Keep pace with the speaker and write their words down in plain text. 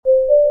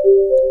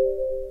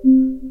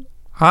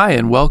Hi,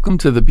 and welcome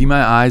to the Be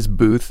My Eyes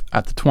booth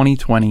at the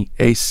 2020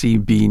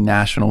 ACB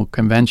National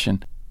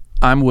Convention.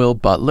 I'm Will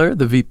Butler,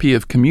 the VP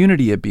of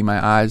Community at Be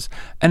My Eyes,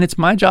 and it's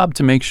my job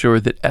to make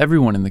sure that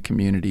everyone in the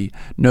community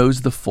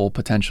knows the full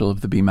potential of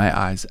the Be My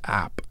Eyes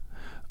app.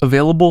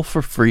 Available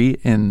for free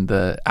in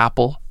the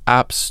Apple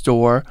App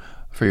Store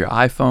for your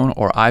iPhone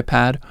or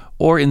iPad,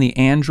 or in the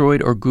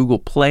Android or Google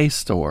Play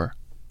Store.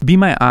 Be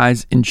My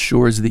Eyes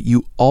ensures that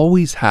you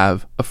always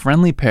have a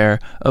friendly pair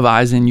of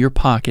eyes in your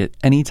pocket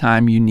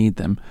anytime you need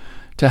them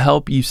to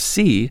help you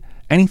see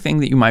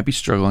anything that you might be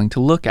struggling to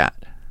look at.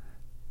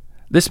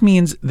 This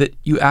means that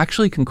you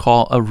actually can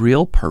call a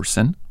real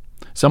person,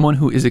 someone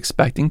who is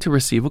expecting to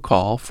receive a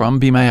call from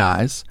Be My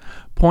Eyes,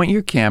 point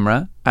your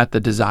camera at the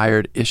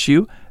desired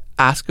issue,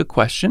 ask a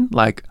question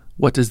like,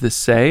 "What does this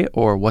say?"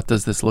 or "What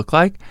does this look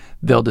like?"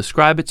 They'll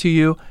describe it to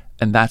you,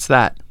 and that's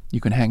that. You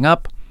can hang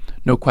up.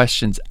 No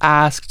questions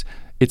asked.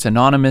 It's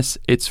anonymous,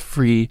 it's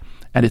free,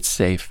 and it's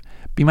safe.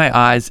 Be My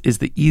Eyes is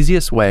the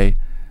easiest way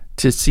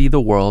to see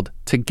the world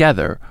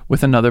together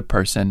with another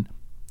person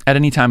at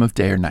any time of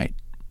day or night.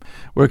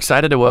 We're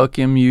excited to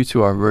welcome you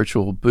to our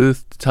virtual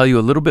booth to tell you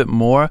a little bit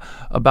more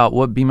about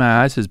what Be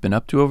My Eyes has been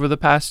up to over the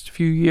past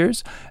few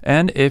years,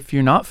 and if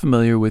you're not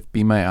familiar with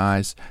Be My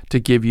Eyes, to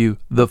give you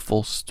the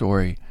full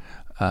story.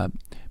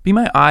 Be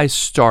My Eyes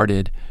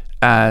started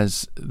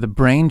as the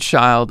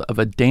brainchild of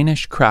a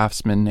Danish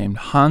craftsman named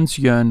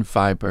Hans-Jørgen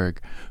Viberg,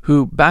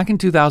 who back in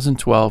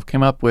 2012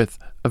 came up with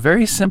a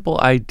very simple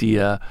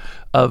idea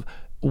of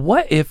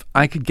what if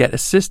I could get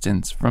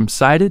assistance from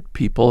sighted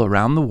people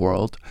around the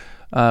world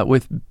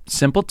with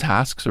simple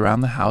tasks around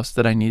the house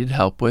that I needed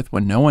help with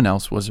when no one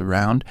else was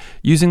around,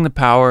 using the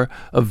power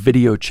of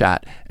video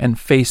chat and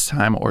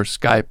FaceTime or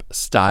Skype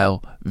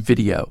style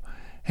video.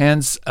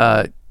 Hans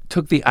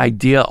took the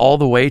idea all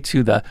the way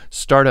to the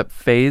startup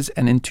phase,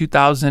 and in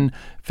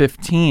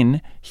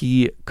 2015,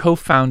 he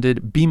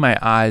co-founded Be My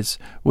Eyes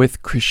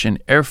with Christian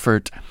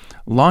Erfurt,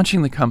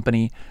 launching the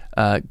company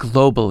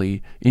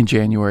globally in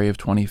January of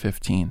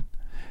 2015.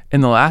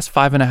 In the last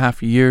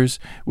 5.5 years,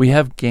 we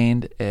have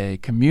gained a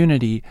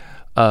community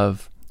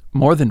of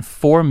more than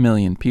 4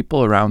 million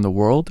people around the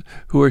world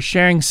who are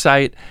sharing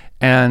sight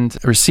and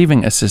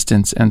receiving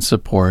assistance and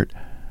support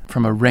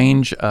from a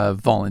range of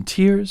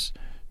volunteers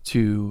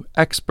to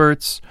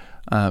experts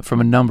from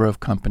a number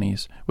of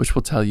companies, which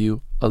we'll tell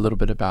you a little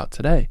bit about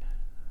today.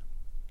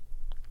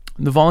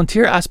 The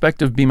volunteer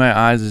aspect of Be My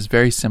Eyes is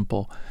very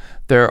simple.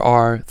 There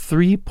are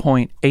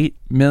 3.8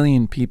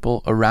 million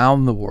people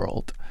around the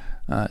world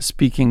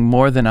speaking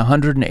more than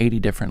 180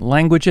 different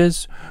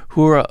languages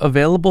who are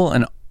available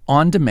and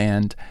on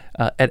demand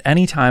at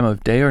any time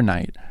of day or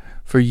night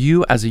for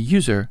you as a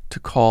user to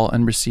call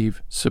and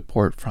receive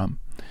support from.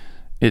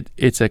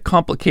 It's a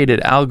complicated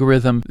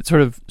algorithm that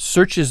sort of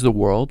searches the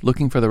world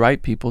looking for the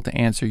right people to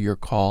answer your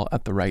call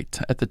at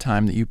the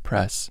time that you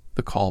press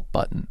the call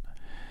button.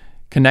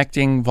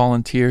 Connecting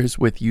volunteers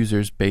with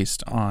users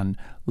based on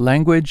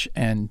language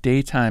and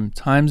daytime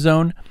time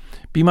zone,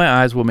 Be My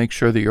Eyes will make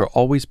sure that you're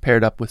always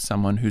paired up with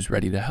someone who's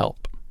ready to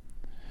help.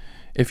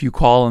 If you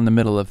call in the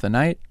middle of the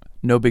night,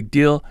 no big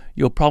deal.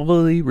 You'll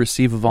probably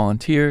receive a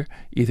volunteer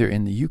either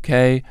in the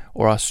UK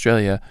or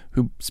Australia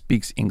who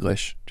speaks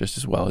English just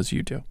as well as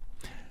you do.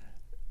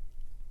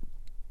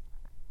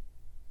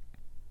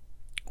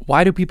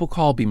 Why do people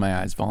call Be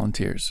My Eyes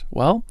volunteers?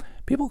 Well,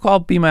 people call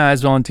Be My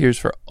Eyes volunteers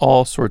for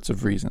all sorts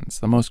of reasons.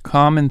 The most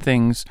common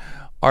things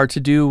are to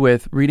do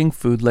with reading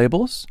food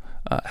labels,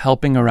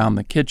 helping around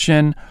the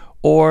kitchen,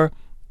 or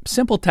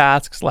simple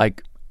tasks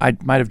like I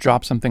might have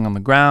dropped something on the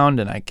ground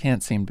and I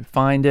can't seem to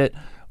find it,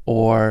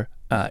 or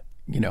how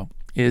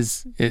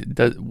does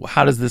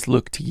this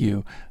look to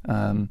you?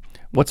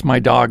 What's my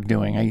dog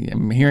doing?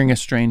 I'm hearing a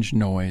strange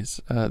noise.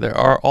 There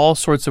are all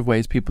sorts of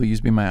ways people use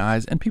Be My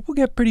Eyes, and people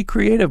get pretty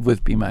creative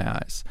with Be My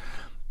Eyes.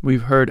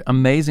 We've heard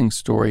amazing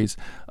stories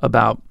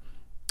about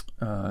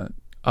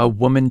a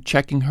woman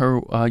checking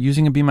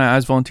using a Be My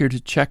Eyes volunteer to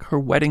check her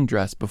wedding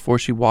dress before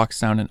she walks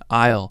down an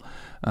aisle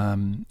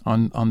on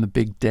the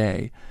big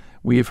day.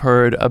 We've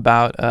heard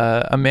about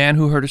a man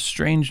who heard a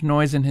strange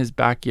noise in his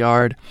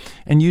backyard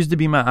and used a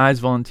Be My Eyes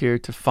volunteer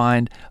to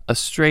find a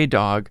stray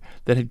dog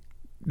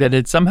that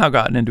had somehow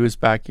gotten into his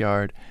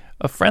backyard.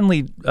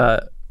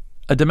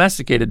 A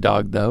domesticated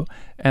dog, though,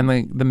 and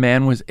the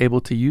man was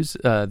able to use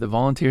the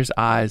volunteer's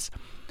eyes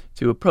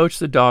to approach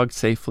the dog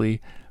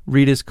safely,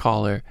 read his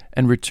collar,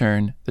 and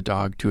return the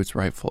dog to its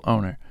rightful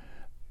owner.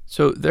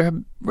 So there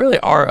really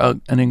are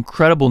an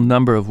incredible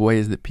number of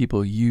ways that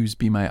people use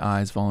Be My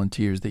Eyes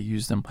volunteers. They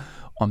use them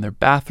on their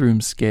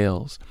bathroom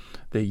scales.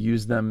 They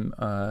use them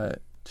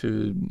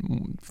to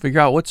figure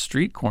out what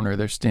street corner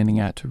they're standing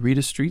at, to read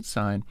a street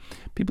sign.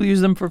 People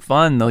use them for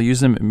fun. They'll use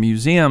them in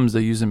museums.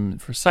 They'll use them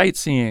for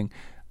sightseeing.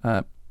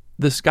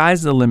 The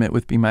sky's the limit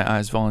with Be My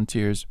Eyes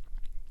volunteers.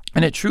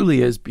 And it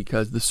truly is,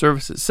 because the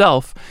service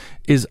itself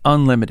is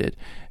unlimited.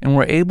 And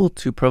we're able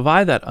to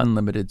provide that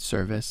unlimited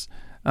service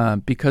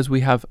because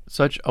we have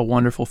such a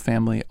wonderful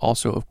family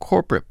also of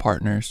corporate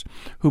partners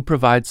who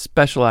provide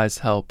specialized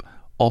help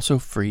also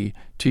free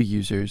to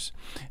users.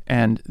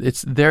 And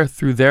it's there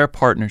through their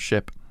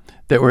partnership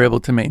that we're able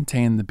to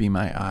maintain the Be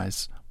My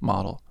Eyes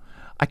model.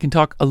 I can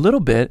talk a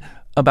little bit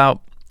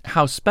about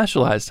how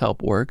specialized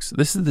help works.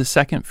 This is the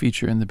second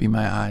feature in the Be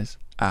My Eyes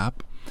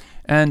app.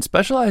 And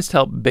specialized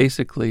help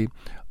basically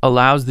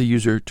allows the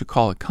user to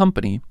call a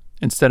company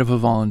instead of a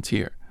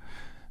volunteer.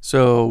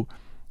 So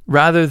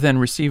rather than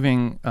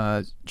receiving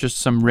just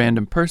some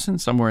random person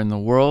somewhere in the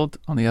world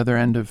on the other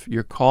end of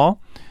your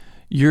call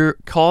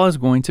is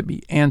going to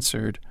be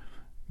answered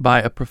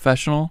by a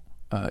professional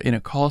in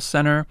a call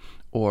center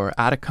or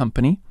at a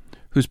company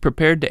who's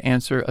prepared to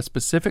answer a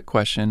specific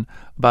question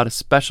about a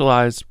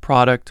specialized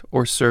product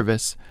or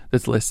service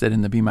that's listed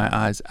in the Be My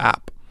Eyes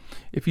app.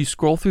 If you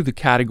scroll through the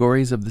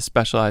categories of the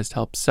specialized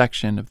help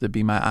section of the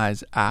Be My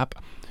Eyes app,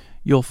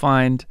 you'll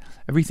find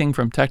everything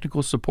from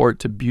technical support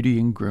to beauty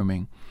and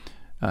grooming.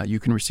 You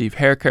can receive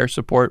hair care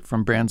support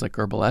from brands like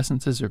Herbal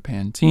Essences or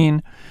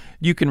Pantene.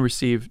 You can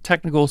receive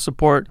technical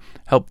support,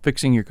 help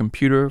fixing your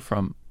computer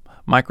from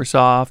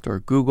Microsoft or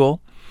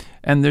Google.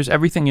 And there's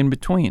everything in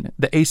between.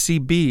 The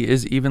ACB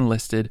is even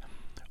listed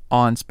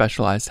on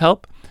specialized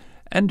help.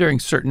 And during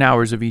certain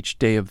hours of each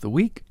day of the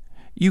week,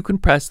 you can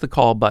press the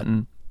call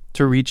button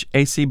to reach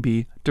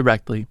ACB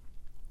directly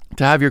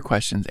to have your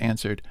questions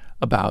answered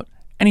about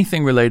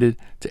anything related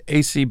to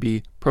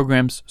ACB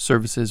programs,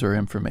 services, or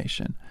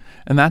information.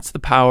 And that's the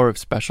power of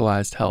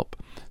specialized help.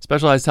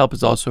 Specialized help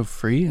is also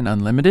free and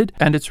unlimited,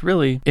 and it's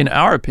really, in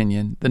our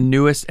opinion, the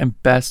newest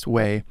and best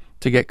way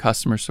to get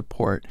customer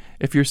support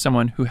if you're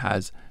someone who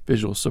has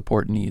visual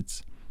support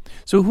needs.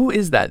 So who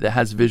is that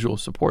has visual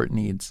support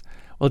needs?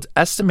 Well, it's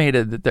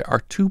estimated that there are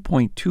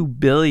 2.2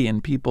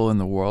 billion people in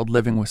the world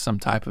living with some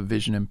type of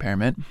vision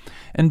impairment,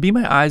 and Be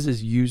My Eyes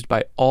is used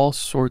by all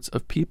sorts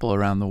of people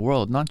around the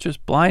world, not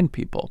just blind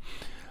people.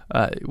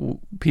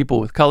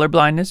 People with color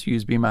blindness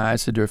use Be My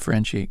Eyes to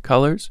differentiate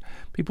colors.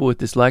 People with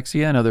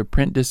dyslexia and other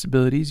print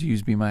disabilities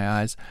use Be My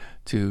Eyes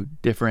to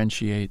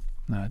differentiate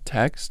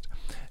text.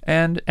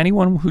 And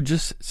anyone who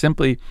just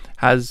simply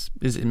is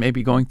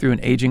maybe going through an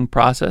aging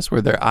process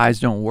where their eyes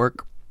don't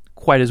work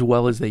quite as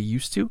well as they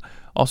used to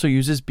also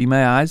uses Be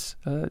My Eyes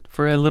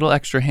for a little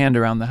extra hand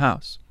around the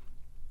house.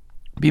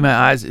 Be My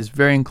Eyes is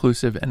very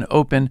inclusive and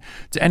open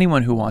to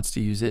anyone who wants to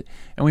use it,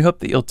 and we hope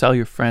that you'll tell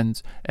your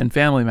friends and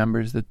family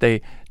members that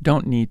they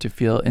don't need to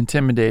feel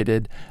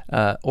intimidated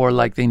or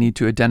like they need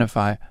to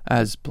identify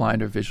as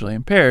blind or visually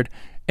impaired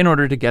in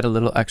order to get a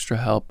little extra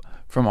help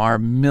from our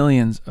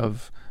millions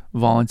of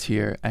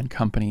volunteer and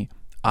company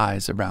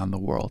eyes around the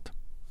world.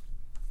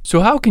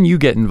 So how can you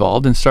get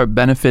involved and start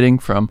benefiting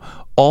from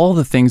all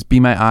the things Be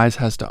My Eyes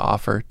has to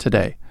offer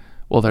today?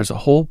 Well, there's a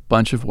whole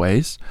bunch of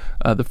ways.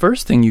 The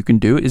first thing you can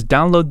do is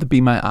download the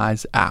Be My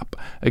Eyes app.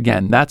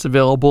 Again, that's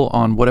available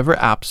on whatever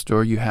app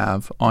store you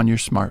have on your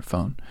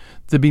smartphone.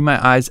 The Be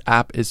My Eyes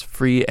app is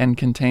free and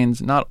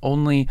contains not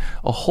only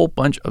a whole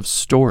bunch of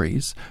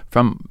stories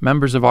from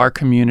members of our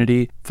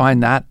community,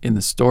 find that in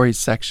the stories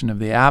section of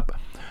the app,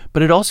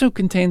 but it also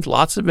contains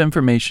lots of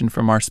information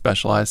from our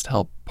specialized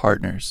help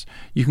partners.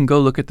 You can go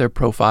look at their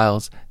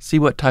profiles, see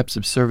what types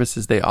of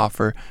services they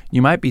offer.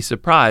 You might be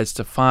surprised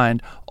to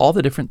find all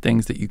the different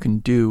things that you can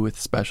do with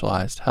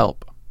specialized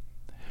help.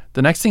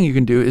 The next thing you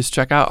can do is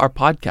check out our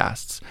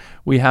podcasts.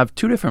 We have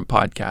 2 different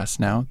podcasts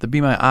now. The Be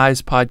My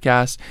Eyes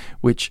podcast,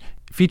 which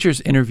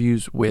features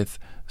interviews with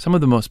some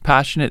of the most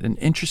passionate and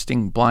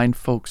interesting blind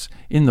folks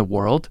in the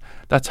world.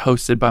 That's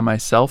hosted by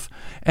myself.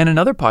 And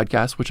another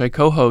podcast, which I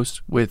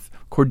co-host with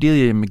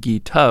Cordelia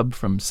McGee-Tubb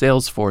from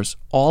Salesforce,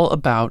 all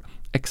about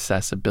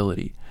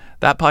accessibility.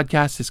 That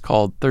podcast is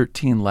called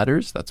 13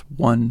 Letters. That's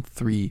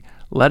 13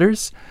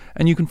 letters.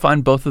 And you can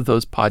find both of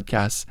those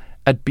podcasts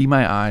at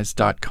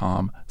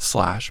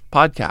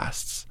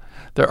bemyeyes.com/podcasts.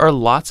 There are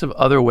lots of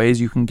other ways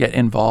you can get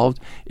involved.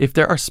 If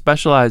there are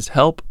specialized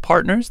help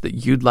partners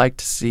that you'd like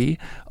to see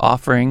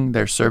offering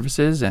their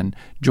services and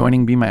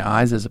joining Be My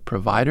Eyes as a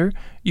provider,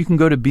 you can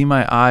go to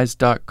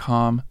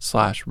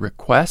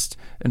bemyeyes.com/request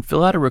and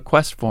fill out a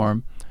request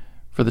form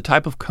for the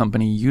type of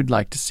company you'd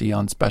like to see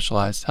on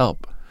specialized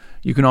help.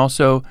 You can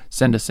also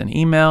send us an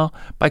email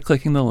by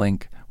clicking the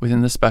link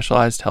within the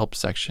specialized help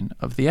section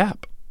of the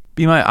app.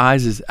 Be My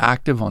Eyes is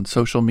active on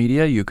social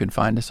media. You can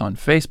find us on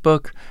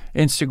Facebook,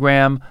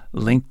 Instagram,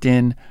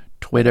 LinkedIn,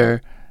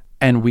 Twitter,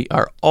 and we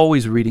are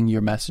always reading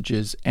your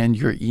messages and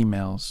your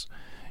emails.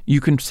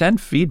 You can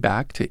send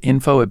feedback to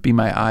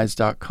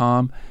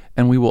info@bemyeyes.com,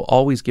 and we will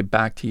always get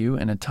back to you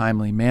in a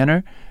timely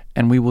manner,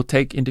 and we will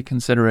take into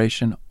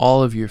consideration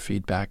all of your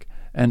feedback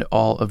and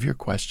all of your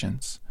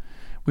questions.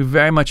 We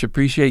very much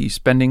appreciate you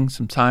spending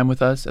some time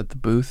with us at the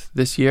booth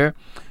this year,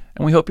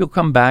 and we hope you'll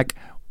come back.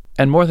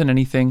 And more than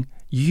anything,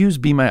 use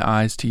Be My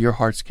Eyes to your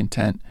heart's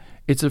content.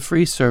 It's a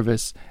free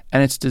service,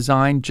 and it's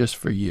designed just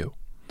for you.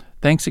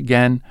 Thanks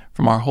again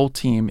from our whole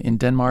team in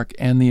Denmark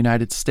and the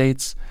United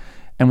States,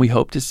 and we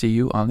hope to see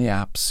you on the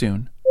app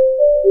soon.